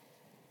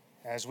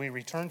as we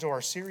return to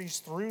our series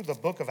through the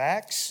book of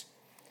Acts,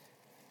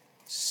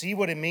 see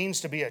what it means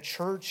to be a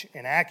church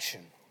in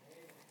action.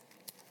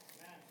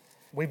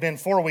 We've been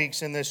 4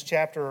 weeks in this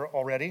chapter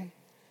already.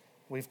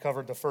 We've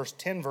covered the first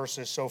 10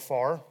 verses so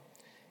far,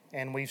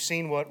 and we've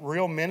seen what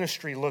real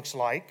ministry looks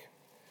like,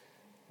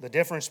 the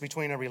difference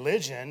between a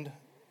religion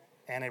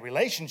and a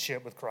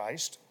relationship with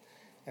Christ,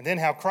 and then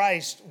how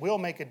Christ will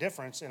make a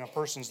difference in a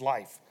person's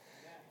life,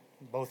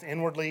 both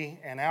inwardly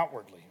and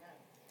outwardly.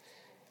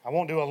 I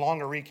won't do a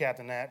longer recap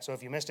than that, so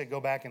if you missed it, go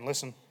back and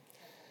listen.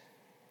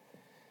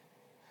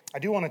 I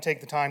do want to take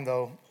the time,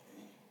 though,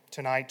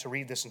 tonight to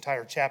read this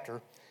entire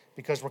chapter,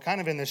 because we're kind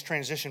of in this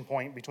transition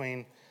point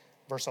between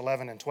verse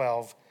 11 and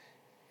 12,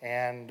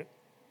 and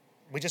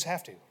we just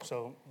have to,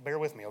 so bear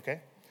with me,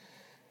 okay?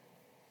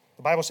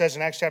 The Bible says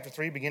in Acts chapter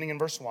 3, beginning in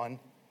verse 1,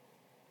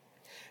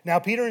 "Now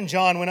Peter and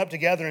John went up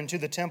together into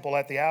the temple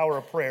at the hour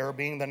of prayer,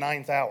 being the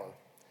 9th hour.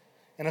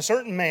 And a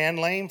certain man,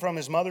 lame from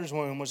his mother's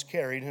womb, was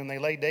carried, whom they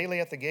laid daily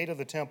at the gate of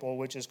the temple,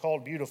 which is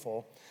called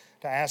Beautiful,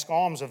 to ask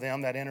alms of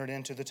them that entered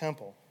into the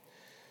temple.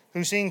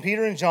 Who, seeing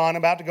Peter and John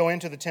about to go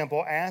into the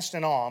temple, asked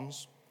an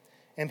alms.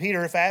 And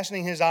Peter,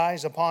 fastening his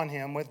eyes upon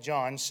him with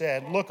John,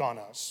 said, Look on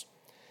us.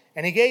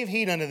 And he gave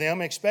heed unto them,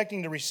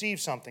 expecting to receive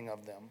something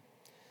of them.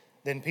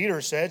 Then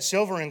Peter said,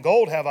 Silver and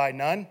gold have I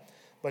none,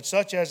 but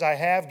such as I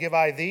have give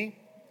I thee.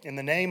 In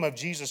the name of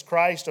Jesus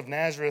Christ of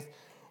Nazareth,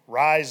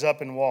 rise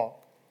up and walk.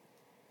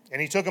 And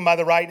he took him by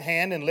the right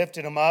hand and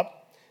lifted him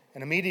up,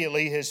 and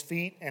immediately his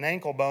feet and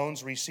ankle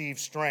bones received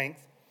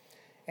strength.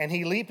 And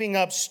he leaping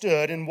up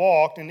stood and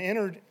walked and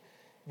entered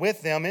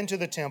with them into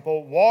the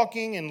temple,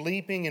 walking and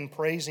leaping and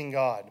praising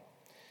God.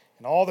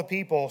 And all the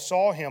people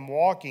saw him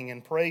walking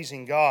and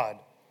praising God.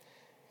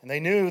 And they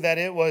knew that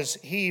it was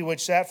he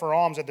which sat for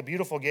alms at the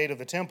beautiful gate of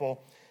the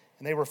temple,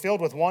 and they were filled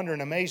with wonder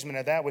and amazement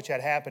at that which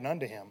had happened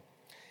unto him.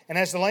 And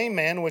as the lame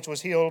man which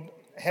was healed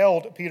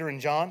held Peter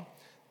and John,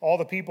 all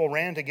the people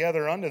ran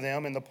together unto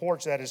them in the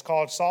porch that is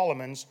called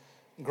Solomon's,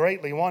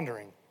 greatly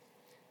wondering.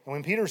 And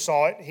when Peter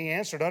saw it, he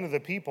answered unto the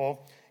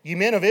people, Ye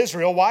men of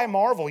Israel, why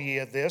marvel ye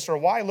at this, or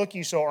why look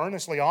ye so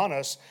earnestly on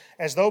us,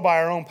 as though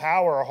by our own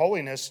power or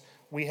holiness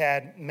we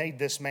had made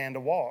this man to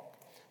walk?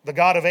 The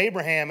God of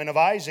Abraham and of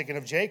Isaac and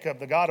of Jacob,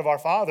 the God of our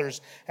fathers,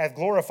 hath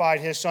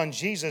glorified his son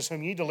Jesus,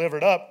 whom ye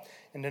delivered up,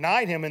 and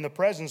denied him in the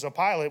presence of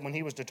Pilate when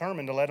he was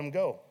determined to let him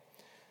go.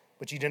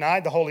 But ye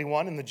denied the Holy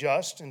One and the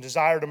just, and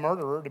desired a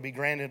murderer to be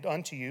granted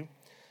unto you,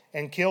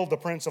 and killed the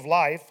Prince of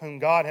Life, whom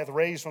God hath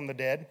raised from the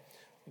dead,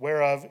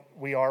 whereof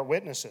we are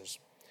witnesses.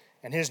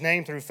 And his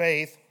name through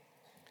faith,"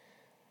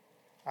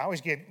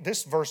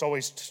 this verse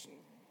always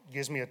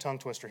gives me a tongue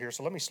twister here,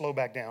 so let me slow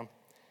back down.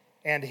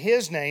 "And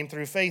his name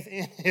through faith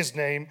in his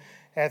name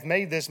hath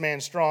made this man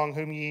strong,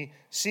 whom ye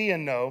see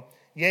and know.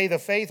 Yea, the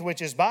faith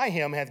which is by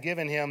him hath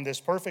given him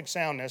this perfect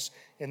soundness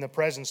in the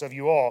presence of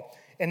you all.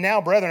 And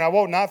now, brethren, I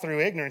wot not through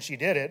ignorance ye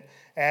did it,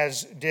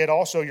 as did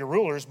also your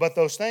rulers, but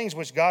those things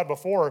which God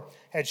before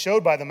had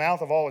showed by the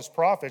mouth of all his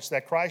prophets,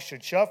 that Christ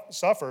should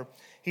suffer,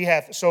 he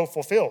hath so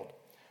fulfilled.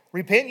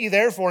 Repent ye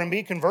therefore and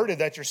be converted,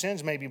 that your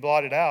sins may be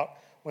blotted out,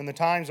 when the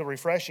times of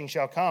refreshing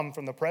shall come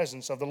from the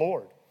presence of the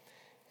Lord.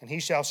 And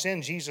he shall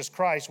send Jesus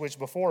Christ, which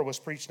before was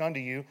preached unto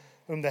you,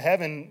 whom the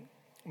heaven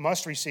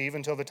must receive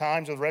until the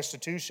times of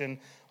restitution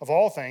of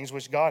all things,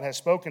 which God has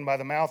spoken by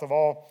the mouth of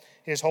all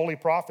his holy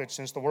prophets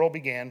since the world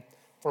began.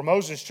 For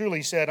Moses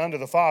truly said unto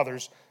the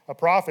fathers, A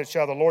prophet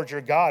shall the Lord your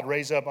God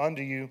raise up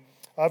unto you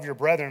of your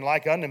brethren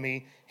like unto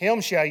me.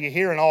 Him shall ye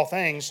hear in all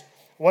things,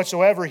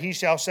 whatsoever he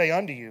shall say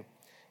unto you.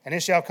 And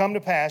it shall come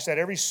to pass that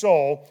every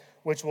soul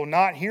which will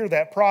not hear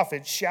that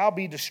prophet shall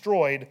be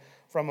destroyed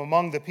from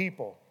among the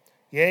people.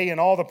 Yea, and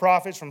all the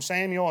prophets from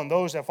Samuel and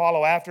those that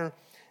follow after,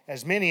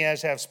 as many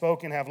as have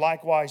spoken, have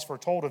likewise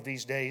foretold of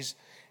these days.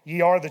 Ye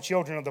are the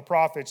children of the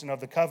prophets and of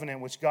the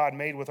covenant which God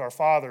made with our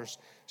fathers,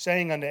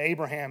 saying unto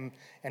Abraham,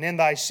 And in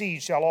thy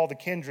seed shall all the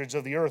kindreds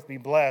of the earth be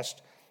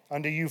blessed.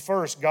 Unto you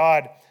first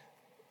God,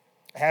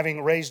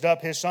 having raised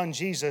up his son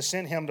Jesus,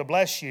 sent him to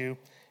bless you,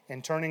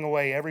 in turning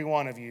away every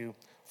one of you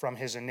from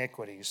his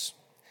iniquities."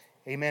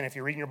 Amen. If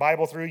you're reading your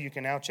Bible through, you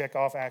can now check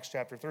off Acts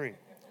chapter 3.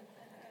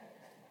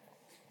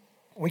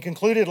 We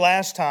concluded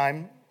last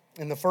time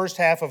in the first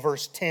half of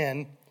verse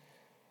 10,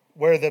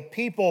 where the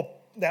people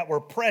that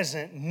were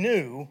present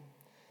knew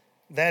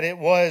that it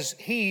was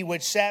he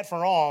which sat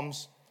for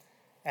alms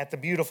at the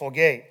beautiful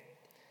gate.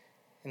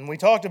 And we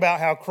talked about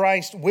how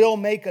Christ will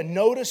make a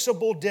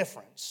noticeable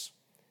difference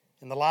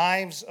in the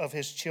lives of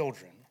his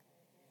children.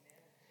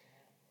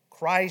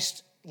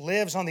 Christ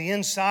lives on the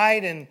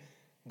inside, and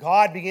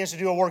God begins to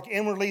do a work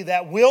inwardly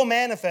that will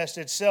manifest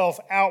itself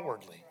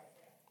outwardly.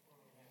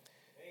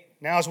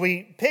 Now, as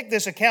we pick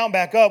this account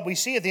back up, we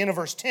see at the end of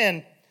verse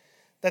 10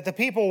 that the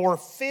people were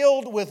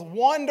filled with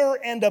wonder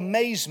and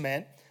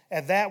amazement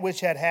at that which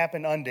had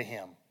happened unto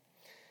him.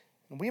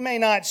 We may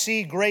not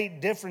see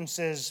great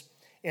differences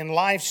in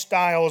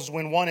lifestyles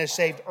when one is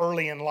saved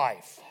early in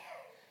life.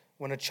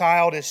 When a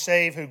child is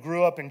saved who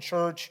grew up in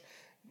church,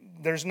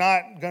 there's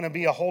not going to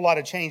be a whole lot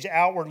of change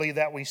outwardly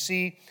that we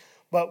see.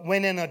 But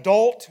when an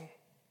adult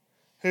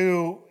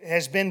who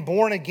has been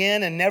born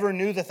again and never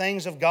knew the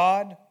things of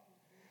God,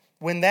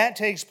 when that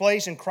takes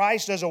place and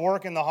Christ does a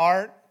work in the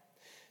heart,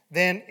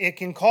 then it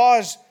can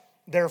cause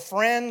their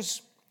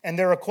friends and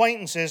their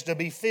acquaintances to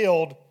be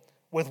filled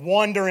with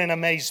wonder and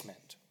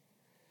amazement.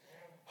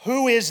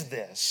 Who is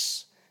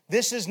this?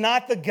 This is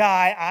not the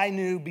guy I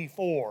knew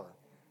before,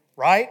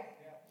 right?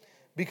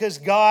 Because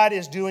God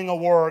is doing a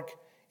work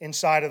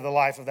inside of the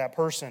life of that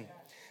person.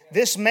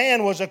 This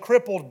man was a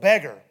crippled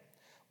beggar,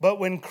 but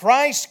when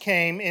Christ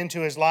came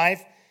into his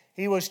life,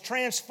 he was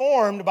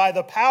transformed by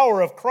the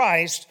power of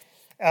Christ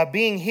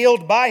being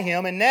healed by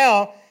him, and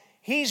now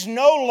he's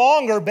no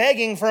longer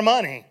begging for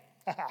money.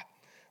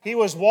 He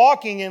was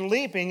walking and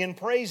leaping and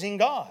praising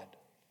God.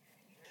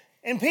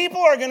 And people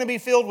are going to be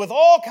filled with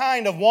all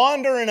kind of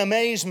wonder and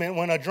amazement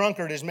when a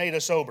drunkard is made a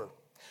sober,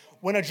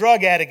 when a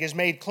drug addict is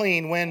made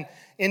clean, when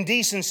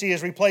indecency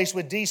is replaced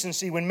with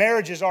decency, when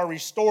marriages are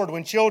restored,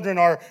 when children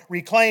are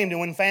reclaimed, and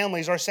when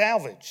families are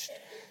salvaged.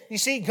 You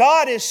see,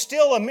 God is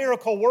still a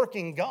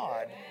miracle-working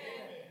God.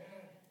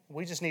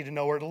 We just need to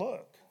know where to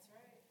look.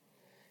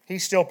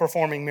 He's still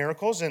performing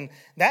miracles, and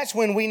that's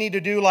when we need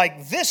to do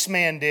like this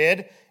man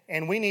did,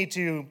 and we need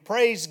to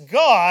praise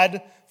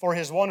God for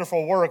His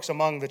wonderful works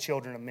among the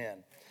children of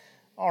men.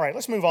 All right,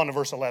 let's move on to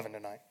verse 11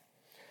 tonight.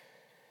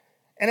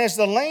 And as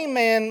the lame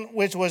man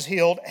which was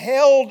healed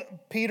held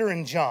Peter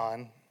and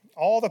John,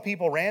 all the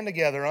people ran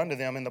together unto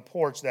them in the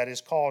porch that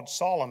is called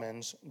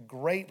Solomon's,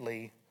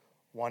 greatly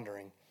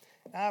wondering.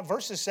 Now,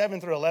 verses 7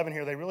 through 11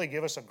 here, they really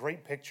give us a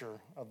great picture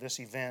of this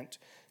event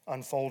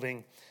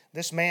unfolding.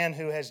 This man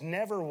who has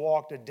never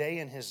walked a day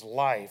in his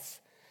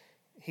life,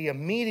 he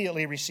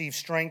immediately receives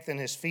strength in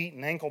his feet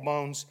and ankle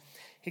bones.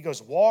 He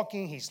goes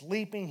walking, he's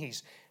leaping,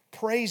 he's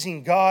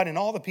praising God, and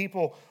all the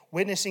people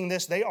witnessing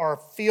this, they are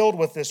filled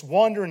with this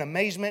wonder and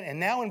amazement. And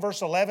now in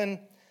verse 11,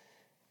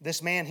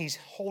 this man, he's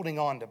holding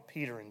on to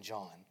Peter and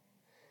John.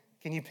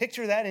 Can you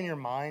picture that in your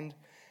mind?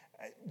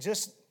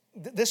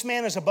 This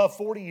man is above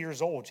 40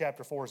 years old,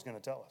 chapter 4 is going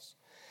to tell us.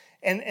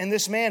 And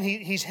this man,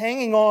 he's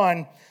hanging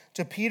on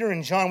to Peter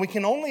and John. We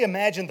can only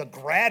imagine the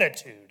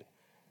gratitude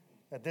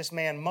that this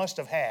man must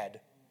have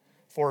had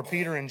for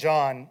Peter and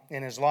John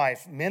in his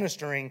life,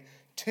 ministering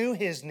to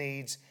his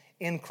needs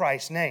in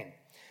Christ's name.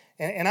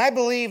 And I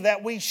believe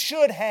that we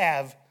should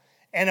have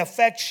an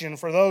affection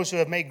for those who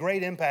have made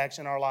great impacts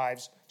in our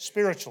lives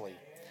spiritually.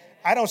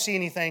 I don't see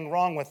anything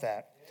wrong with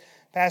that.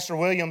 Pastor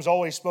Williams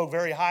always spoke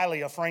very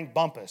highly of Frank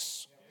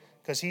Bumpus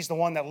because he's the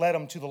one that led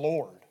him to the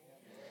Lord.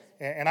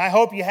 And I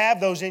hope you have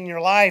those in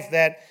your life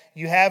that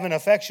you have an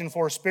affection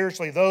for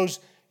spiritually, those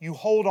you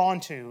hold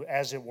on to,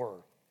 as it were.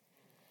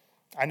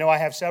 I know I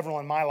have several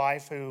in my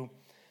life who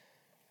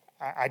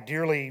I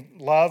dearly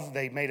love.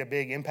 They made a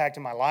big impact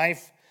in my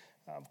life.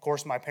 Of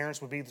course, my parents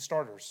would be the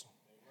starters.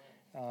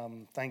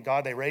 Thank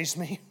God they raised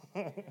me.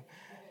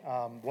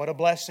 What a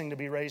blessing to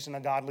be raised in a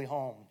godly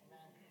home.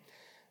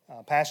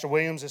 Pastor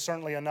Williams is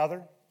certainly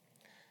another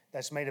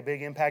that's made a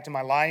big impact in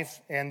my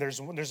life. And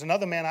there's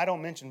another man I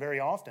don't mention very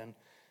often.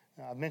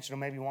 I've mentioned him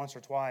maybe once or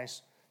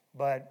twice.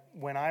 But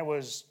when I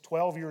was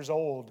 12 years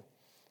old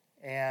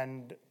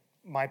and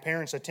my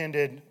parents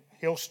attended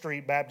Hill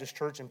Street Baptist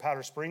Church in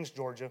Powder Springs,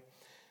 Georgia,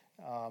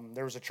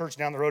 there was a church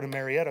down the road in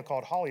Marietta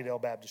called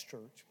Hollydale Baptist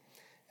Church.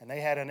 And they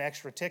had an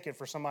extra ticket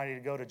for somebody to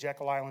go to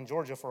Jekyll Island,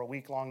 Georgia for a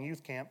week-long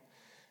youth camp.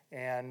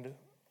 And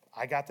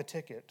I got the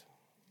ticket.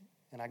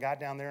 And I got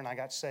down there and I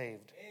got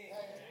saved. Amen.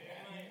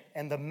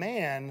 And the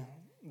man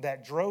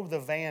that drove the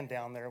van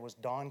down there was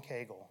Don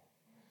Cagle.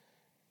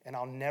 And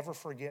I'll never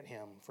forget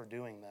him for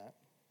doing that.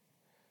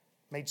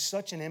 Made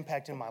such an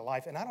impact in my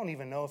life. And I don't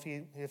even know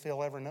if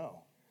he'll ever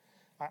know.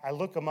 I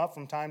look him up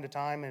from time to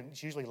time, and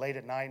it's usually late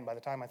at night. And by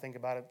the time I think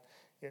about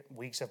it,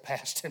 weeks have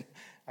passed, and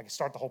I can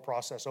start the whole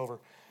process over.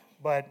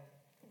 But,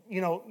 you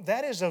know,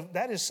 that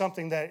is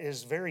something that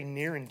is very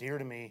near and dear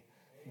to me,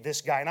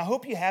 this guy. And I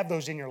hope you have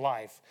those in your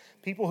life,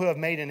 people who have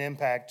made an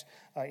impact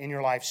in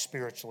your life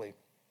spiritually.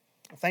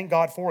 Thank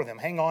God for them.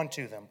 Hang on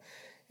to them.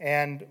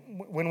 And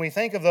when we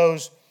think of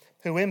those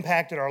who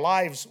impacted our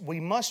lives, we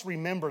must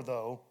remember,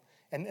 though,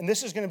 and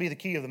this is going to be the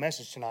key of the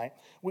message tonight,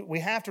 we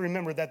have to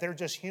remember that they're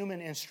just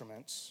human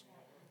instruments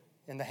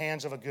in the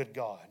hands of a good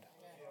God.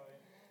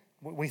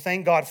 We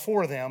thank God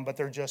for them, but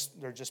they're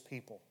just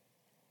people.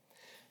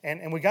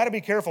 And we got to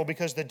be careful,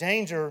 because the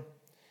danger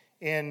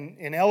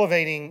in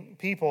elevating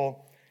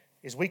people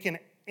is we can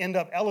end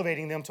up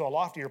elevating them to a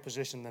loftier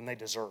position than they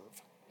deserve.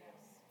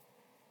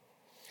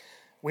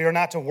 We are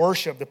not to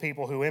worship the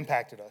people who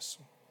impacted us,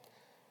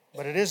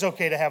 but it is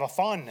okay to have a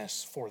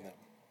fondness for them.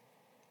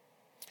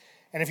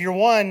 And if you're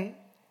one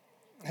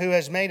who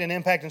has made an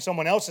impact in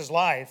someone else's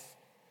life,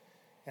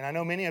 and I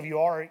know many of you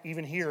are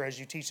even here as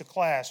you teach a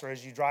class or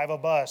as you drive a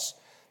bus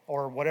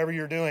or whatever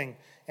you're doing,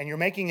 and you're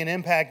making an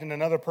impact in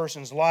another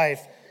person's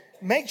life,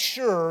 make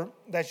sure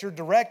that you're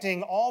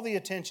directing all the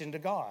attention to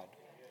God,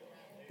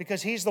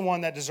 because He's the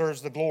one that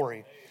deserves the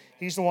glory.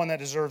 He's the one that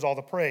deserves all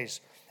the praise.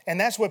 And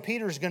that's what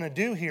Peter's going to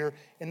do here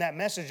in that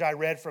message I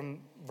read from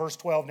verse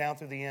 12 down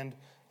through the end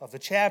of the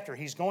chapter.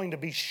 He's going to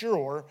be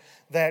sure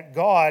that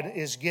God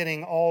is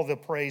getting all the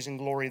praise and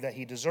glory that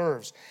he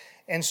deserves.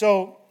 And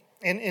so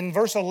in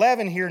verse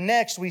 11 here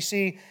next, we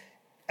see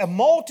a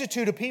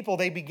multitude of people.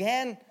 They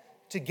began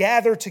to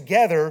gather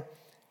together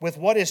with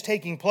what is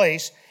taking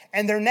place,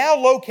 and they're now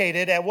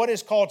located at what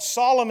is called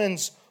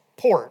Solomon's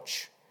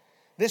Porch.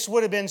 This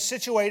would have been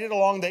situated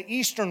along the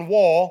eastern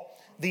wall,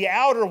 the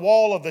outer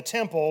wall of the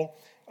temple,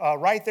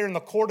 right there in the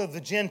court of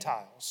the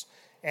Gentiles.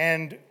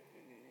 And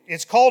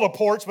it's called a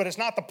porch, but it's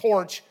not the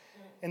porch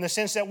in the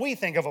sense that we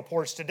think of a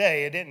porch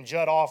today. It didn't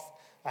jut off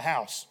a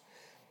house.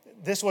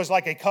 This was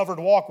like a covered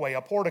walkway,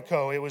 a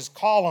portico. It was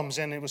columns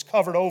and it was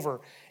covered over.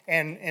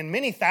 And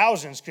many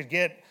thousands could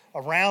get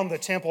around the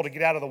temple to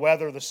get out of the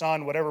weather, the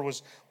sun, whatever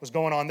was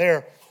going on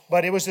there.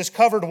 But it was this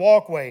covered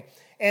walkway.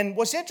 And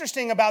what's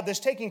interesting about this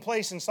taking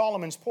place in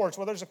Solomon's porch,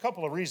 well, there's a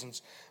couple of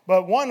reasons.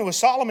 But one was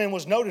Solomon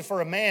was noted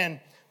for a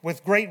man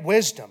with great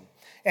wisdom.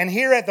 And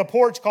here at the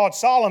porch called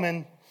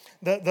Solomon,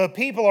 the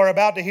people are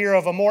about to hear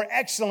of a more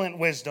excellent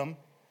wisdom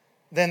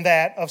than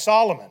that of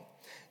Solomon.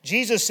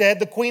 Jesus said,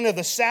 "The queen of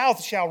the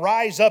south shall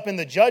rise up in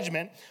the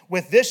judgment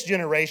with this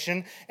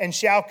generation and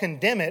shall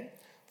condemn it.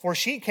 For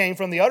she came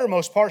from the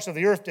uttermost parts of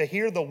the earth to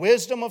hear the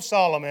wisdom of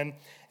Solomon.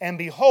 And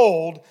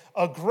behold,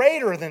 a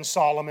greater than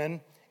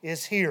Solomon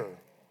is here."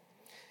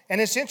 And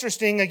it's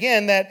interesting,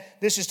 again,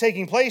 that this is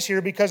taking place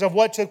here because of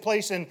what took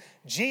place in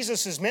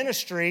Jesus'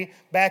 ministry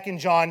back in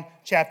John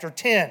chapter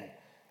 10.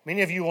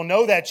 Many of you will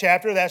know that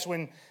chapter. That's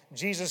when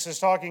Jesus is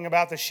talking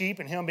about the sheep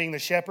and him being the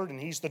shepherd and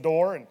he's the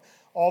door and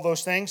all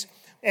those things.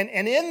 And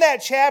in that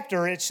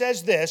chapter, it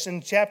says this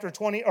in chapter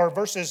 20, or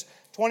verses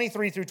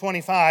 23 through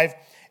 25,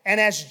 "And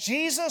as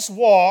Jesus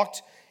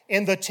walked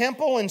in the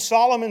temple in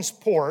Solomon's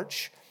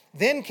porch,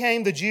 then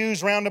came the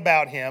Jews round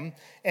about him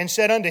and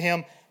said unto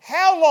him,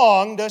 How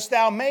long dost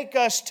thou make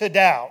us to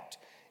doubt?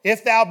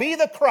 If thou be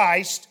the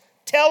Christ,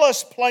 tell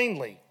us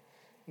plainly.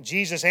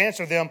 Jesus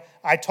answered them,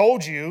 I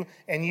told you,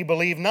 and ye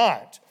believe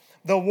not.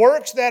 The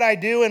works that I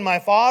do in my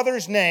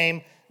Father's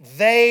name,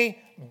 they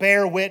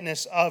bear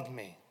witness of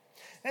me."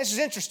 This is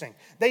interesting.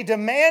 They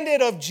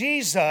demanded of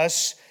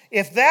Jesus,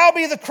 if thou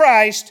be the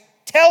Christ,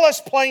 tell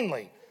us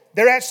plainly.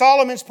 They're at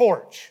Solomon's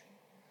porch.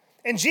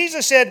 And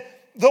Jesus said,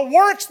 the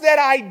works that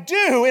I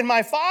do in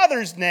my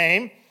Father's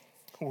name,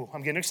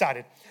 I'm getting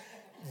excited,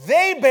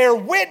 they bear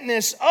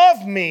witness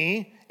of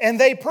me and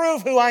they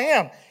prove who I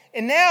am.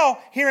 And now,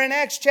 here in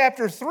Acts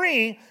chapter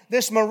 3,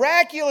 this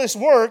miraculous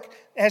work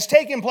has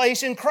taken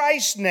place in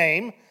Christ's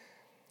name,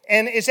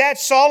 and it's at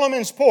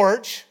Solomon's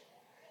porch,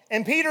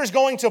 and Peter's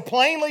going to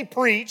plainly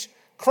preach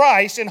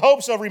Christ in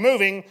hopes of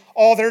removing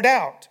all their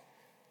doubt.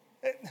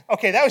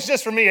 Okay, that was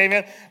just for me,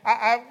 amen.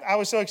 I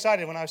was so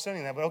excited when I was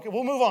studying that, but okay,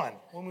 we'll move on.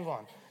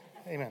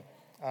 Amen.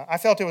 I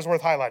felt it was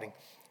worth highlighting.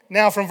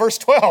 Now, from verse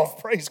 12,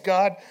 praise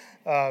God,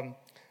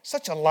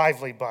 such a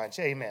lively bunch,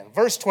 amen.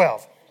 Verse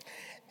 12.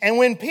 "And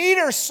when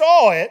Peter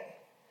saw it,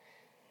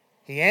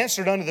 he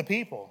answered unto the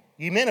people,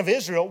 Ye men of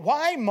Israel,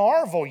 why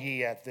marvel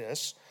ye at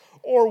this?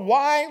 Or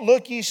why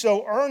look ye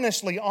so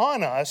earnestly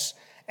on us,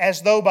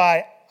 as though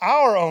by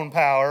our own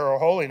power or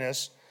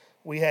holiness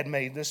we had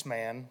made this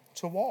man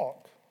to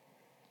walk?"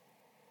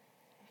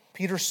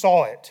 Peter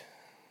saw it.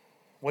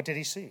 What did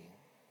he see?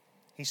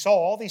 He saw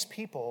all these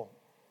people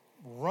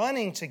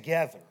running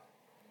together,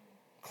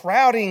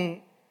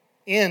 crowding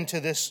into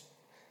this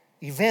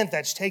event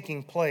that's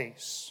taking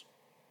place.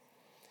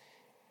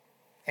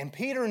 And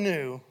Peter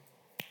knew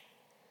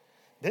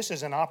this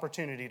is an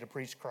opportunity to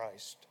preach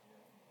Christ.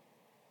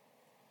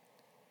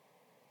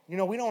 You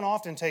know, we don't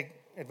often take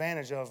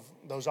advantage of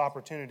those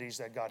opportunities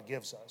that God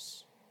gives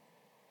us.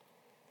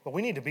 But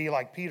we need to be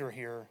like Peter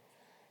here,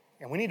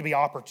 and we need to be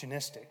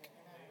opportunistic.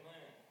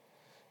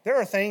 There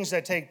are things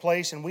that take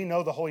place, and we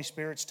know the Holy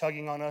Spirit's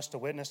tugging on us to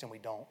witness, and we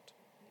don't.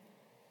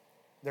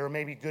 There are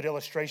maybe good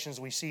illustrations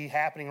we see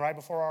happening right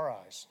before our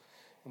eyes,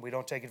 and we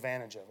don't take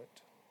advantage of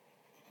it.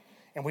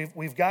 And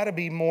we've got to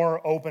be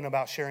more open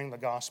about sharing the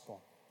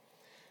gospel.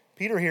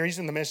 Peter here, he's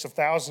in the midst of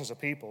thousands of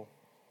people,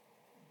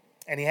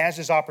 and he has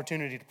this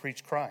opportunity to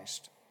preach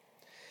Christ.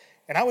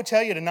 And I would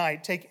tell you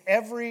tonight, take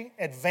every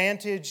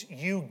advantage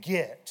you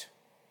get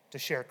to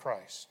share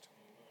Christ.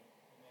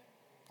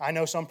 I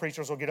know some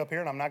preachers will get up here,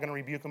 and I'm not going to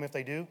rebuke them if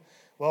they do.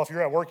 Well, if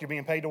you're at work, you're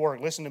being paid to work.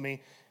 Listen to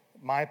me.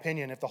 My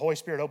opinion, if the Holy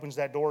Spirit opens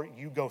that door,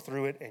 you go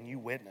through it and you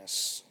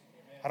witness.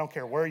 I don't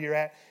care where you're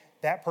at.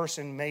 That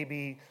person may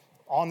be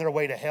on their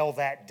way to hell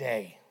that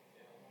day.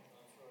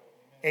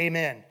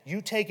 Amen.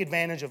 You take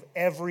advantage of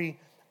every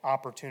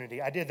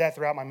opportunity. I did that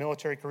throughout my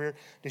military career.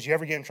 Did you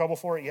ever get in trouble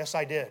for it? Yes,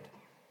 I did.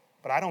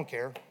 But I don't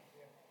care.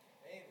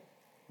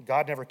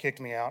 God never kicked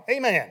me out.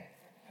 Amen.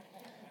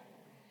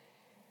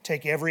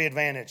 Take every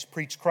advantage.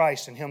 Preach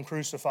Christ and Him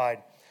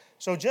crucified.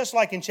 So just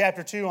like in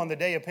chapter 2 on the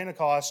day of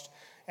Pentecost,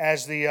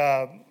 as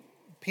the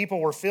people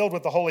were filled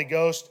with the Holy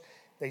Ghost,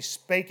 they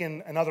spake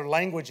in other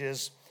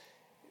languages.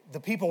 The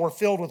people were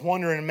filled with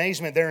wonder and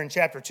amazement there in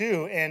chapter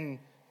 2, and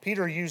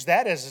Peter used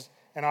that as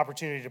an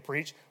opportunity to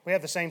preach. We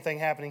have the same thing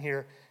happening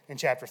here in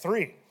chapter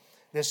 3.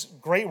 This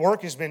great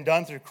work has been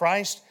done through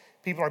Christ.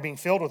 People are being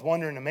filled with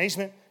wonder and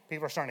amazement.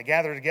 People are starting to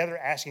gather together,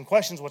 asking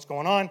questions, what's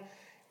going on?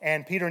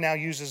 And Peter now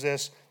uses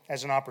this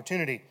as an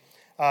opportunity.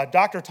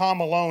 Dr. Tom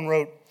Malone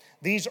wrote,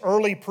 "These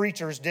early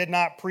preachers did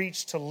not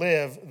preach to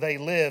live, they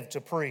lived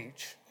to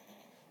preach."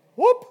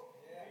 Whoop!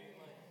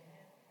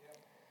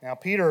 Now,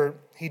 Peter,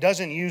 he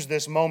doesn't use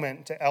this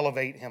moment to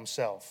elevate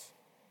himself.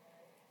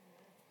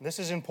 This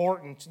is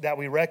important that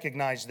we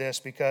recognize this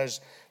because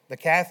the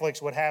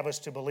Catholics would have us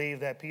to believe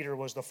that Peter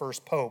was the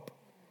first pope.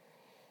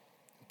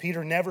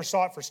 Peter never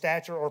sought for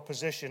stature or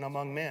position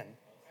among men.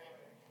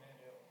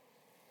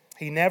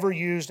 He never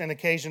used an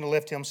occasion to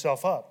lift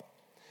himself up.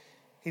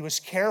 He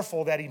was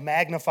careful that he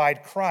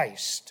magnified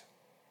Christ.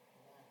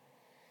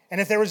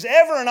 And if there was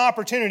ever an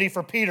opportunity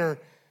for Peter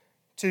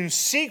to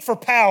seek for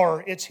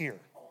power, it's here.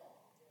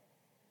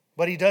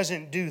 But he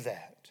doesn't do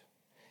that.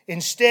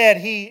 Instead,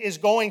 he is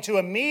going to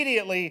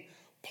immediately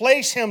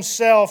place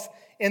himself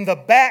in the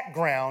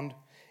background,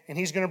 and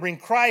he's going to bring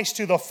Christ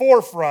to the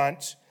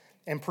forefront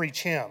and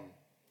preach him.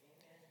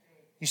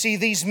 You see,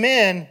 these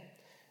men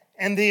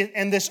and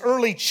this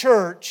early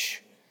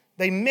church,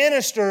 they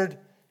ministered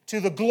to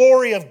the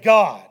glory of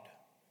God.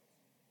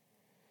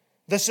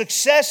 The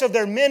success of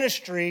their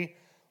ministry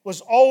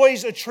was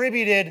always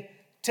attributed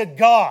to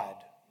God.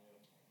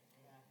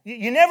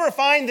 You never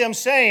find them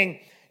saying,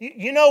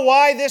 you know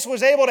why this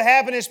was able to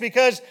happen? It's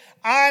because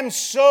I'm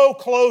so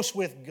close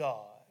with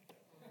God.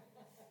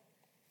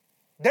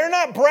 They're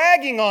not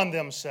bragging on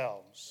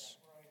themselves.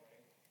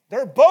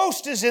 Their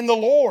boast is in the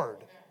Lord.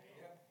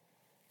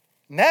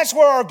 And that's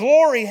where our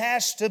glory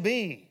has to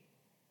be.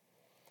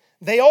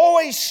 They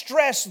always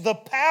stress the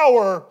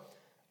power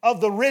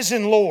of the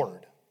risen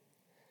Lord.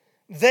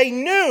 They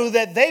knew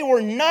that they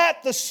were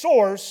not the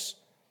source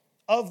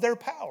of their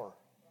power,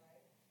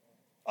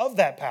 of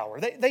that power.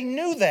 They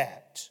knew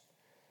that.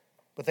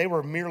 But they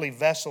were merely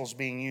vessels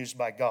being used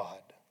by God.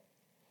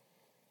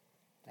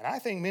 And I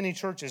think many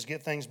churches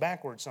get things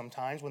backwards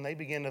sometimes when they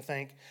begin to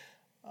think,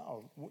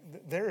 oh,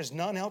 there is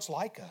none else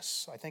like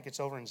us. I think it's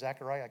over in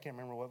Zechariah. I can't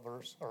remember what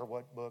verse or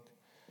what book.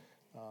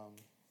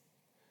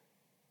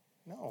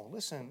 No,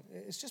 listen,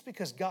 it's just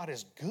because God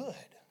is good.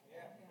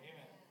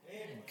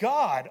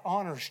 God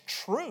honors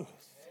truth.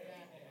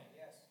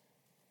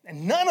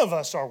 And none of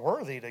us are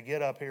worthy to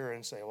get up here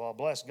and say, well,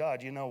 bless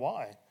God, you know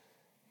why?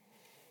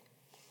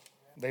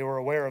 They were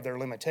aware of their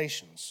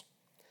limitations.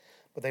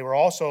 But they were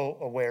also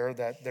aware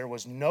that there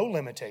was no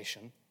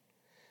limitation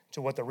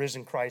to what the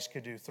risen Christ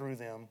could do through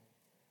them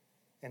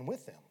and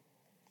with them.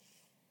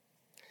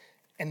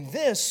 And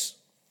this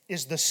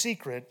is the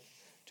secret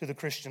to the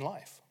Christian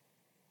life.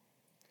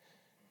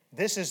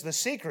 This is the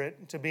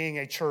secret to being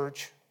a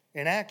church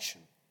in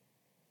action.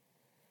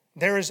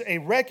 There is a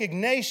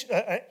recognition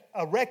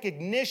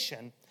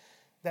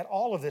that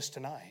all of this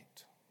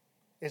tonight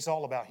is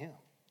all about Him.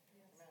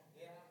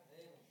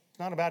 It's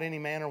not about any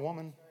man or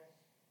woman.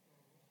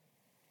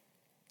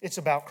 It's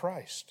about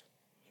Christ.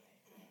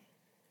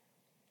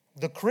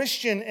 The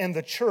Christian and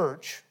the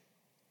church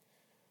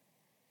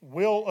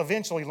will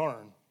eventually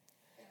learn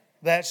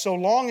that so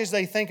long as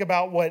they think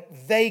about what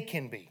they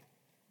can be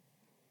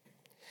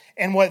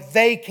and what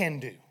they can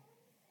do,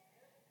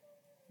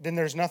 then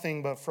there's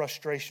nothing but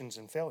frustrations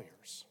and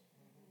failures.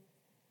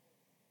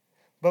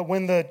 But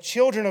when the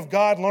children of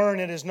God learn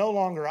it is no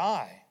longer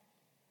I,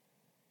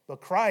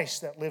 but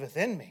Christ that liveth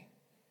in me,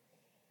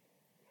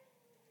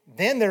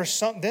 then there's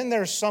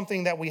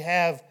something that we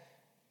have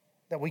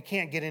that we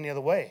can't get any other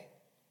way.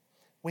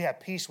 We have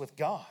peace with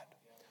God.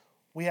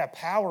 We have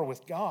power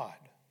with God.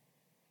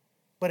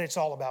 But it's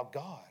all about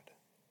God.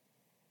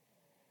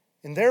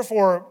 And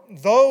therefore,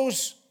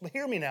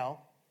 hear me now,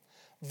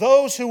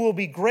 those who will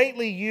be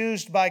greatly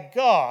used by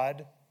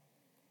God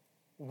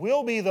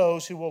will be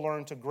those who will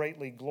learn to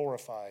greatly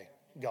glorify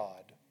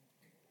God.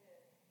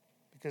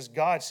 Because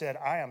God said,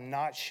 I am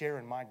not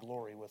sharing my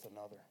glory with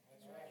another.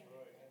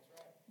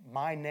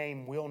 My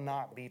name will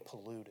not be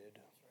polluted.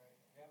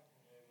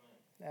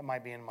 That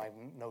might be in my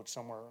notes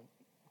somewhere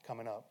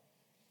coming up.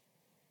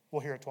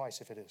 We'll hear it twice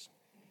if it is.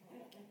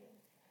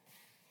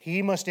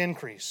 He must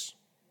increase.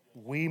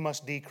 We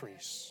must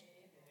decrease.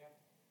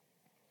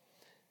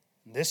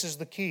 This is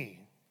the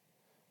key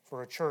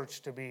for a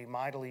church to be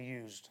mightily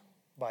used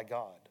by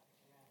God.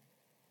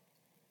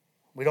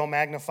 We don't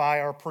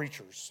magnify our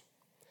preachers.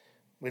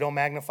 We don't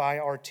magnify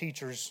our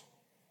teachers.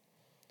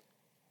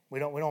 We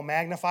don't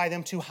magnify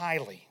them too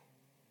highly.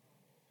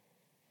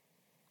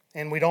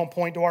 And we don't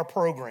point to our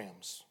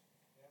programs.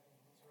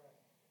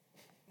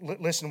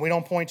 Listen, we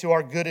don't point to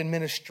our good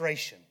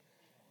administration.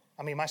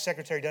 I mean, my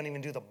secretary doesn't even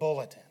do the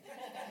bulletin.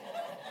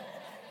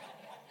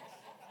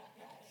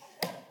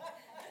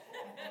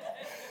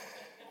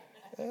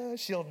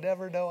 She'll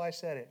never know I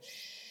said it.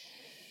 Shh.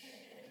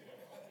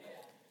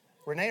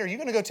 Renee, are you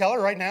going to go tell her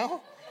right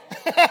now?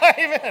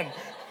 Amen.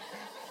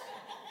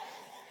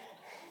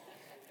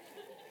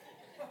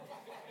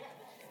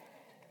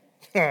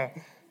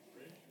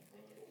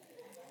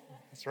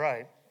 That's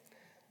right.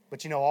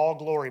 But you know, all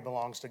glory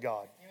belongs to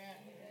God.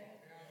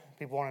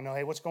 People want to know,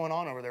 hey, what's going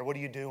on over there? What are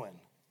you doing?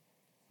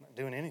 I'm not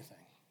doing anything.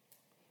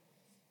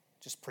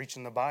 Just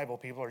preaching the Bible,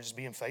 people, or just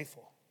being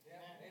faithful?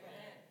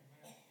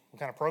 What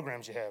kind of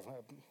programs you have?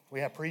 We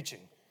have preaching.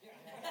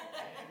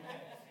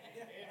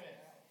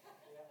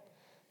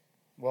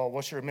 Well,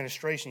 what's your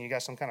administration? You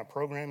got some kind of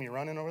program you're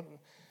running over?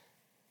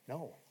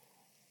 No.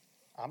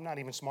 I'm not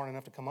even smart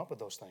enough to come up with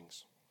those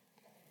things.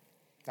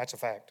 That's a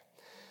fact.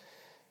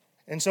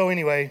 And so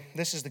anyway,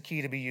 this is the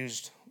key to be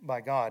used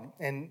by God.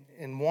 And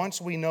once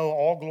we know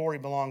all glory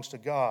belongs to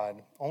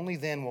God, only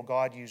then will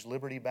God use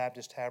Liberty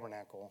Baptist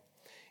Tabernacle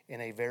in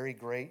a very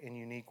great and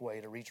unique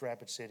way to reach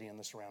Rapid City and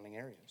the surrounding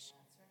areas.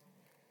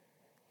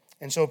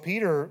 And so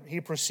Peter, he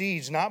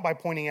proceeds not by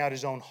pointing out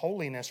his own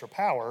holiness or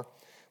power,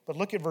 but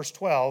look at verse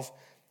 12.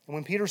 And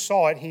when Peter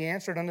saw it, he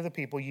answered unto the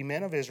people, Ye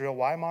men of Israel,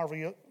 why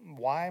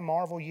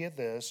marvel ye at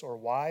this, or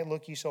why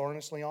look ye so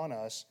earnestly on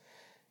us,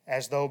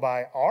 as though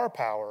by our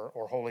power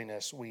or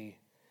holiness we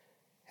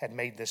had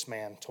made this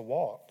man to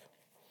walk?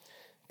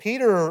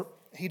 Peter,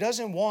 he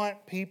doesn't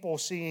want people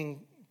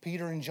seeing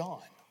Peter and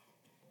John,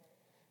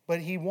 but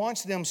he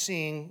wants them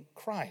seeing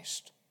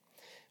Christ.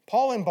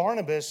 Paul and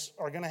Barnabas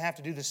are going to have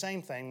to do the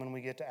same thing when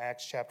we get to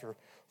Acts chapter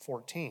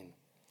 14.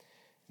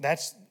 I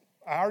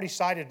already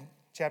cited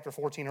chapter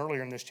 14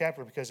 earlier in this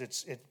chapter because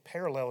it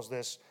parallels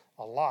this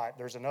a lot.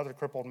 There's another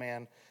crippled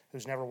man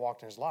who's never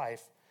walked in his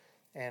life,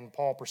 and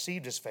Paul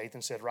perceived his faith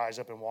and said, Rise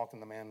up and walk,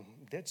 and the man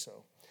did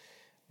so.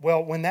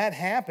 Well, when that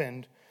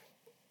happened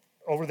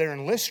over there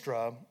in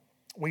Lystra,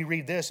 we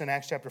read this in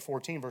Acts chapter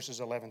 14, verses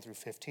 11 through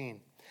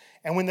 15.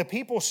 And when the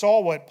people saw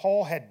what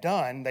Paul had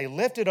done, they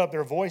lifted up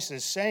their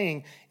voices,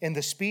 saying in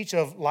the speech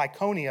of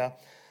Lycaonia,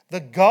 The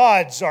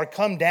gods are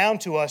come down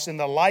to us in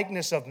the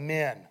likeness of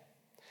men.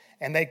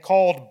 And they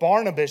called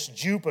Barnabas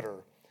Jupiter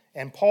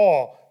and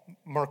Paul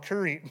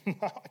Mercury.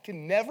 I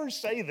can never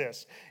say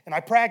this, and I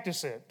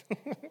practice it.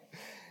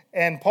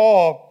 And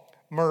Paul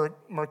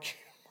Mercurius.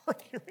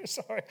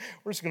 Sorry,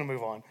 we're just going to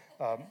move on.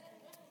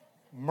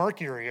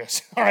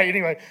 Mercurius. All right,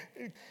 anyway.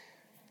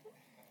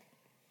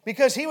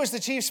 Because he was the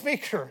chief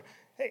speaker.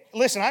 Hey,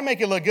 listen, I make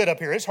it look good up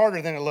here. It's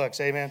harder than it looks,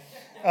 amen.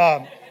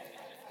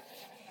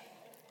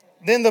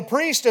 Then the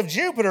priest of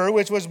Jupiter,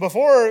 which was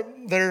before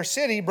their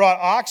city, brought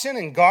oxen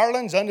and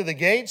garlands unto the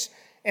gates,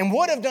 and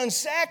would have done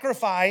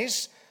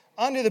sacrifice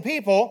unto the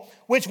people,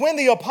 which when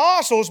the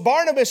apostles,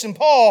 Barnabas and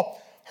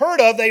Paul,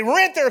 heard of, they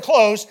rent their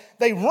clothes,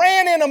 they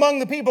ran in among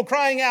the people,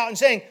 crying out and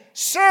saying,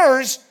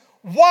 Sirs,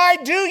 why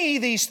do ye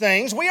these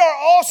things? We are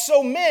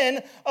also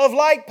men of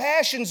like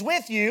passions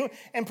with you,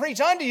 and preach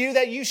unto you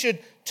that you should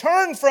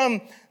turn from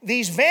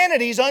these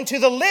vanities unto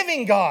the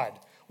living God,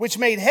 which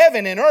made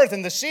heaven and earth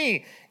and the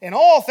sea and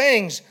all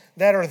things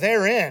that are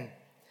therein.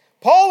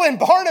 Paul and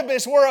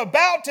Barnabas were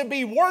about to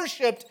be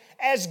worshiped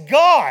as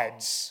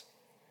gods.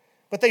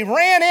 But they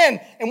ran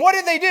in, and what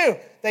did they do?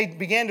 They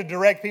began to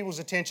direct people's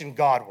attention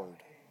Godward.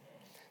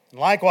 And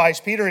likewise,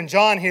 Peter and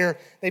John here,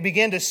 they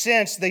begin to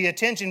sense the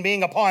attention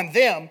being upon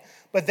them,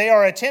 but they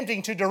are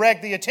attempting to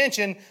direct the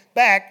attention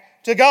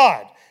back to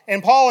God.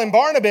 And Paul and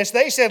Barnabas,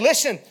 they said,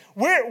 listen,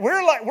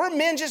 we're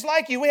men just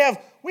like you. We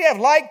have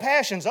like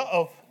passions.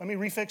 Uh-oh, let me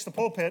refix the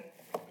pulpit.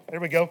 There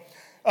we go.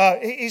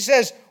 He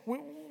says,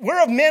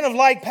 we're men of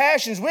like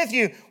passions with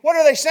you. What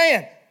are they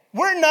saying?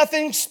 We're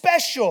nothing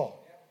special.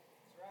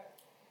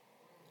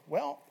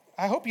 Well,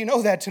 I hope you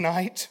know that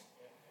tonight.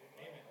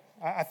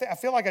 I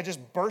feel like I just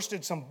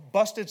busted some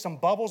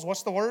bubbles.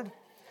 What's the word?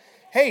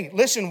 Hey,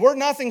 listen, we're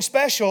nothing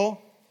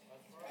special.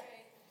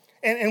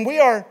 And we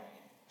are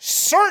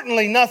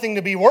certainly nothing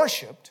to be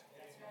worshiped.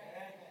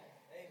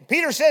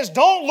 Peter says,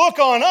 don't look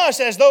on us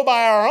as though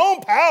by our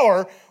own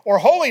power or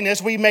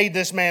holiness we made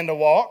this man to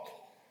walk.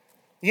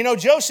 You know,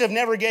 Joseph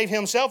never gave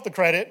himself the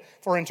credit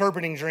for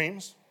interpreting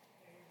dreams,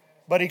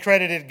 but he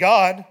credited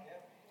God.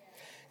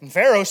 And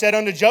Pharaoh said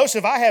unto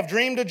Joseph, I have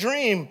dreamed a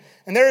dream,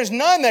 and there is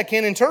none that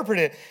can interpret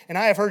it. And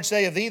I have heard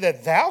say of thee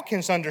that thou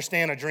canst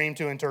understand a dream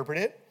to interpret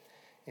it.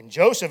 And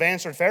Joseph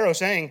answered Pharaoh,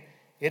 saying,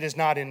 It is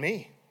not in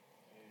me.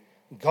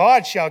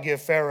 God shall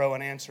give Pharaoh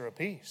an answer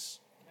apiece.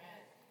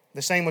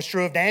 The same was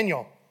true of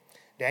Daniel.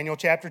 Daniel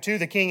chapter 2,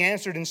 the king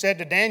answered and said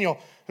to Daniel,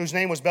 whose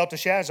name was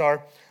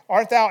Belteshazzar,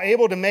 Art thou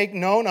able to make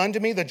known unto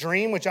me the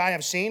dream which I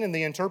have seen and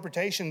the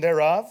interpretation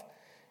thereof?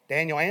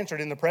 Daniel answered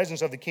in the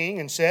presence of the king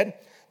and said,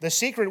 The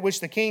secret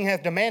which the king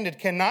hath demanded,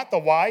 cannot the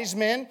wise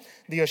men,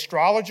 the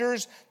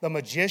astrologers, the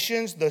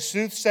magicians, the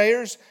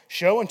soothsayers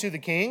show unto the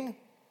king?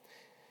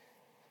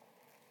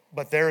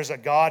 But there is a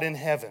God in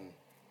heaven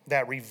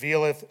that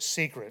revealeth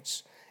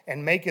secrets,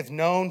 and maketh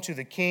known to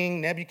the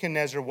king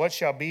Nebuchadnezzar what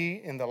shall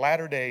be in the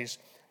latter days.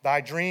 Thy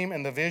dream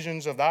and the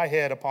visions of thy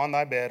head upon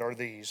thy bed are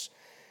these.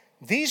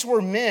 These were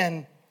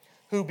men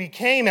who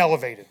became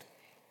elevated,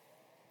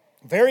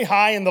 very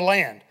high in the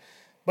land.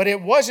 But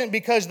it wasn't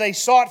because they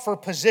sought for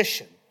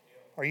position.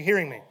 Are you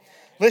hearing me?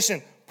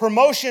 Listen,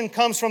 promotion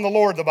comes from the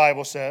Lord, the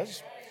Bible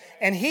says.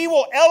 And he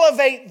will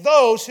elevate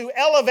those who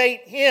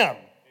elevate him.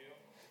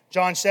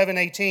 John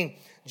 7:18,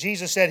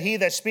 Jesus said, He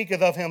that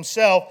speaketh of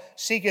himself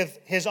seeketh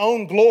his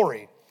own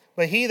glory.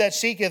 But he that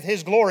seeketh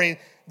his glory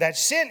that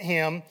sent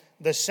him,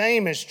 the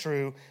same is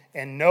true,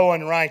 and no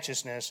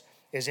unrighteousness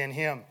is in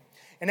him.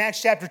 In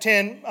Acts chapter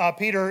 10,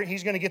 Peter,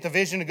 he's going to get the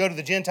vision to go to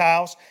the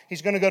Gentiles.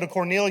 He's going to go to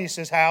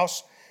Cornelius'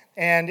 house.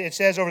 And it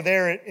says over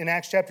there in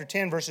Acts chapter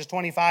 10, verses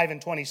 25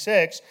 and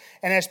 26,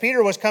 and as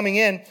Peter was coming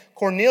in,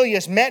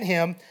 Cornelius met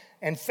him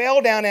and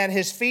fell down at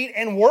his feet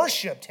and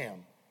worshiped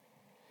him.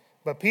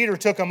 But Peter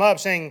took him up,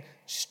 saying,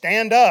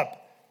 "Stand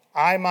up,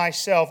 I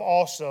myself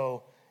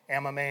also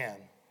am a man."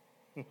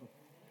 And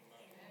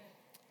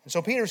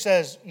so Peter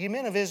says, "Ye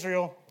men of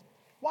Israel,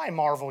 why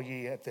marvel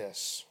ye at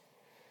this?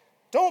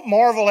 Don't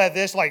marvel at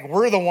this like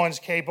we're the ones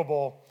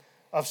capable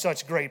of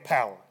such great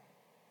power.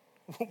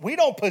 We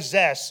don't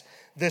possess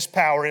this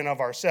power in of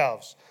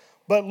ourselves.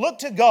 But look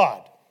to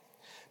God,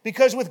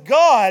 because with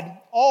God,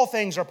 all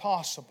things are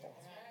possible.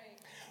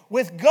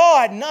 With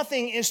God,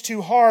 nothing is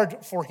too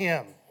hard for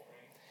Him.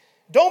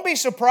 Don't be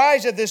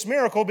surprised at this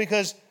miracle,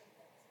 because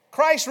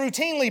Christ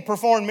routinely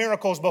performed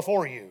miracles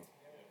before you."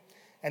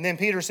 And then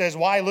Peter says,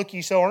 "Why look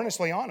ye so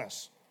earnestly on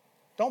us?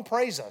 Don't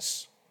praise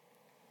us.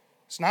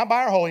 It's not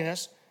by our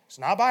holiness, it's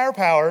not by our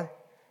power,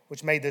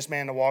 which made this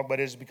man to walk, but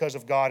it is because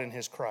of God and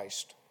His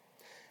Christ."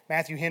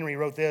 Matthew Henry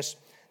wrote this: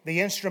 "The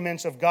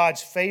instruments of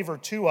God's favor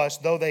to us,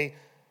 though they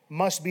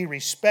must be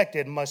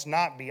respected, must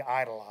not be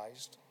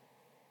idolized."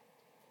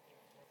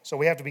 So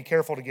we have to be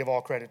careful to give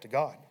all credit to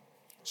God.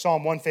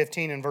 Psalm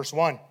 115 and verse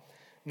 1,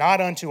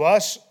 "Not unto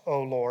us,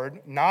 O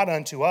Lord, not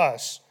unto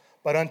us,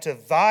 but unto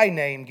thy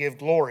name give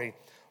glory,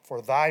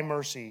 for thy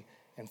mercy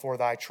and for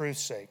thy truth's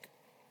sake."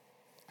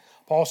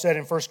 Paul said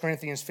in 1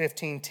 Corinthians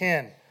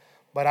 15:10,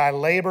 "But I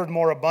labored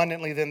more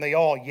abundantly than they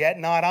all, yet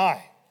not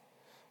I,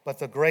 but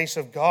the grace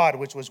of God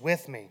which was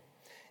with me."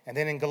 And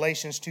then in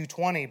Galatians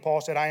 2:20, Paul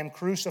said, "I am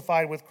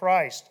crucified with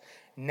Christ.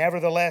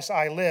 Nevertheless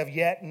I live,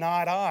 yet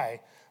not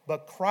I,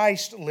 but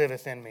Christ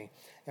liveth in me.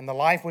 And the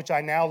life which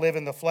I now live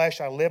in the flesh,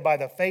 I live by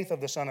the faith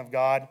of the Son of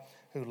God,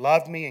 who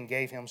loved me and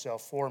gave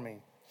Himself for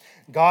me."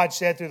 God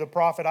said through the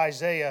prophet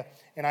Isaiah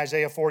in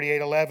Isaiah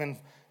 48:11,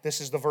 this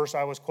is the verse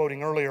I was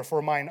quoting earlier,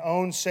 "For mine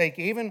own sake,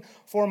 even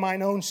for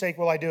mine own sake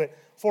will I do it.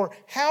 For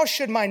how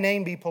should my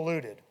name be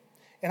polluted?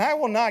 And I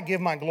will not give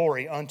my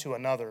glory unto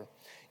another."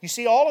 You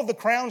see, all of the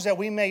crowns that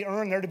we may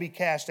earn, they're to be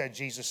cast at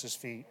Jesus'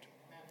 feet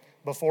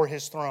before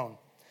His throne.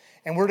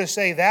 And we're to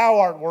say, "Thou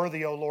art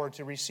worthy, O Lord,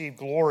 to receive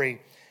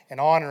glory and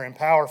honor and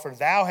power, for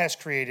Thou hast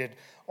created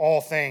all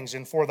things,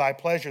 and for Thy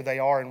pleasure they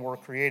are and were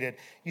created."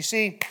 You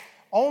see,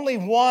 only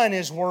one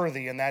is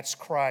worthy, and that's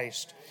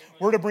Christ.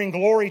 We're to bring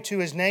glory to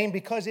His name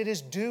because it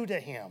is due to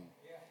Him.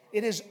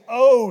 It is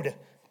owed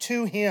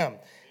to Him.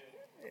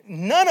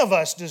 None of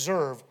us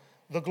deserve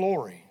the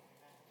glory.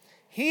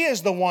 He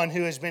is the one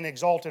who has been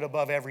exalted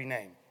above every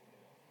name.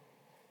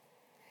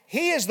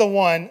 He is the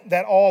one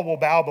that all will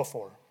bow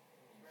before.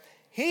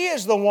 He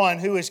is the one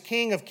who is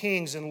King of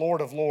kings and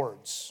Lord of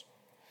lords.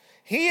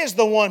 He is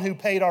the one who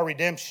paid our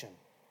redemption.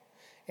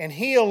 And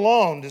He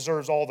alone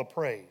deserves all the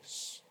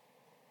praise.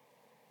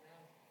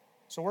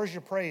 So where's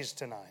your praise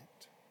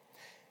tonight?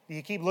 Do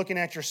you keep looking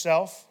at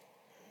yourself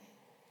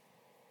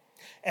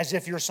as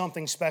if you're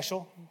something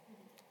special?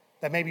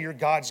 That maybe you're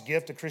God's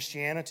gift to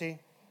Christianity?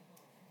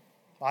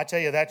 I tell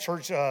you, that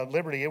church,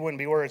 Liberty, it wouldn't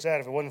be where it's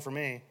at if it wasn't for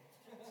me.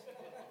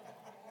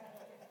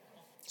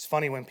 It's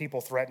funny when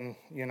people threaten,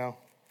 "Well,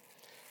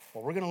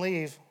 we're going to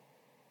leave."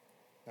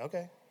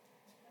 Okay.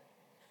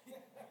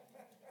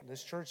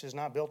 This church is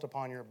not built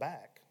upon your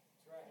back.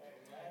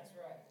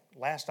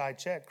 Last I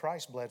checked,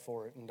 Christ bled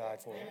for it and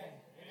died for it.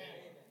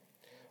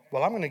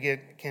 Well, I'm going to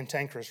get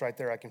cantankerous right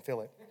there. I can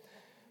feel it.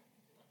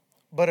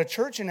 But a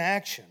church in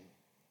action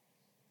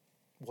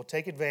will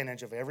take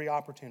advantage of every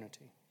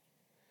opportunity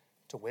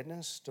to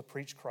witness, to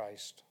preach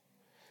Christ,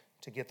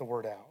 to get the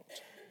word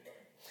out.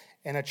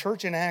 And a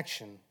church in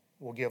action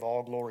will give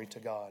all glory to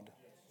God.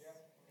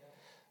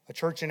 A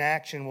church in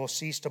action will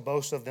cease to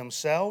boast of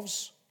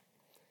themselves,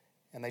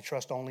 and they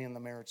trust only in the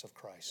merits of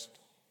Christ.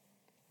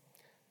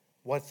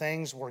 What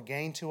things were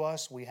gained to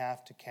us, we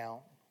have to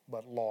count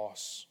but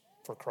loss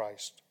for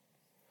Christ.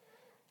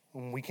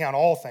 And we count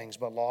all things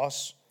but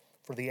loss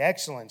for the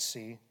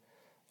excellency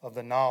of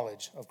the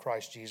knowledge of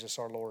Christ Jesus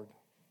our Lord.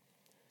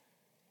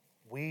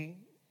 We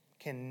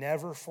can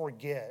never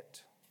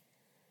forget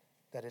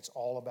that it's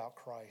all about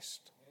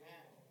Christ. Amen.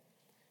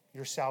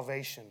 Your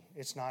salvation,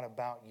 it's not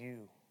about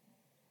you.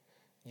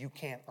 You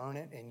can't earn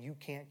it and you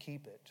can't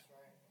keep it.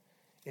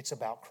 It's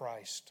about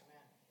Christ.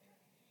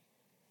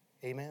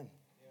 Amen.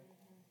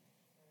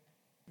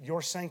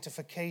 Your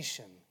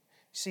sanctification.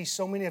 See,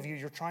 so many of you,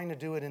 you're trying to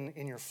do it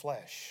in your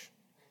flesh.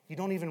 You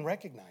don't even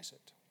recognize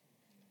it.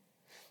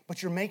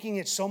 But you're making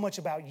it so much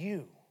about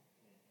you.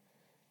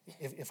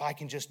 If I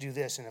can just do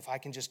this, and if I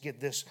can just get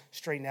this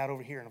straightened out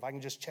over here, and if I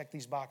can just check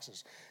these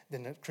boxes,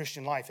 then the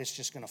Christian life is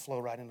just going to flow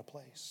right into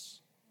place.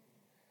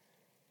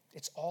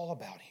 It's all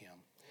about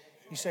Him.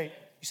 You say,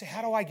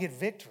 how do I get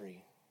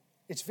victory?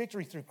 It's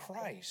victory through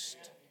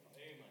Christ.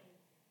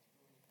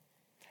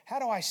 How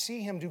do I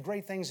see Him do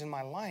great things in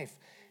my life?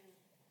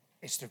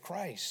 It's through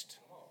Christ.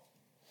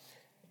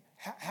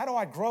 How do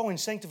I grow in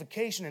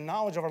sanctification and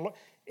knowledge of our Lord?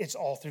 It's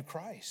all through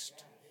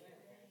Christ.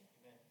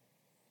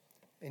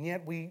 And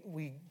yet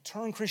we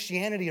turn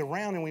Christianity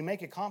around and we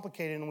make it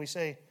complicated and we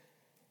say,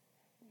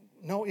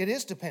 no, it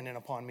is dependent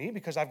upon me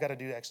because I've got to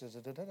do X. Da,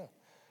 da, da, da.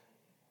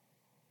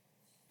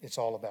 It's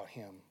all about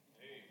Him.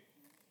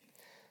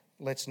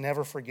 Let's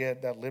never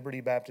forget that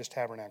Liberty Baptist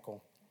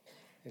Tabernacle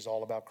is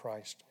all about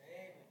Christ.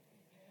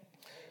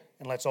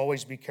 And let's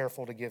always be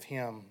careful to give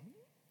Him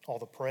all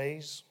the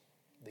praise,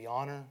 the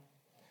honor,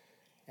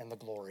 and the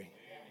glory.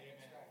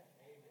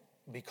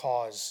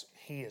 Because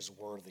He is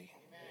worthy.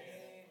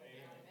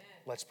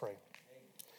 Let's pray.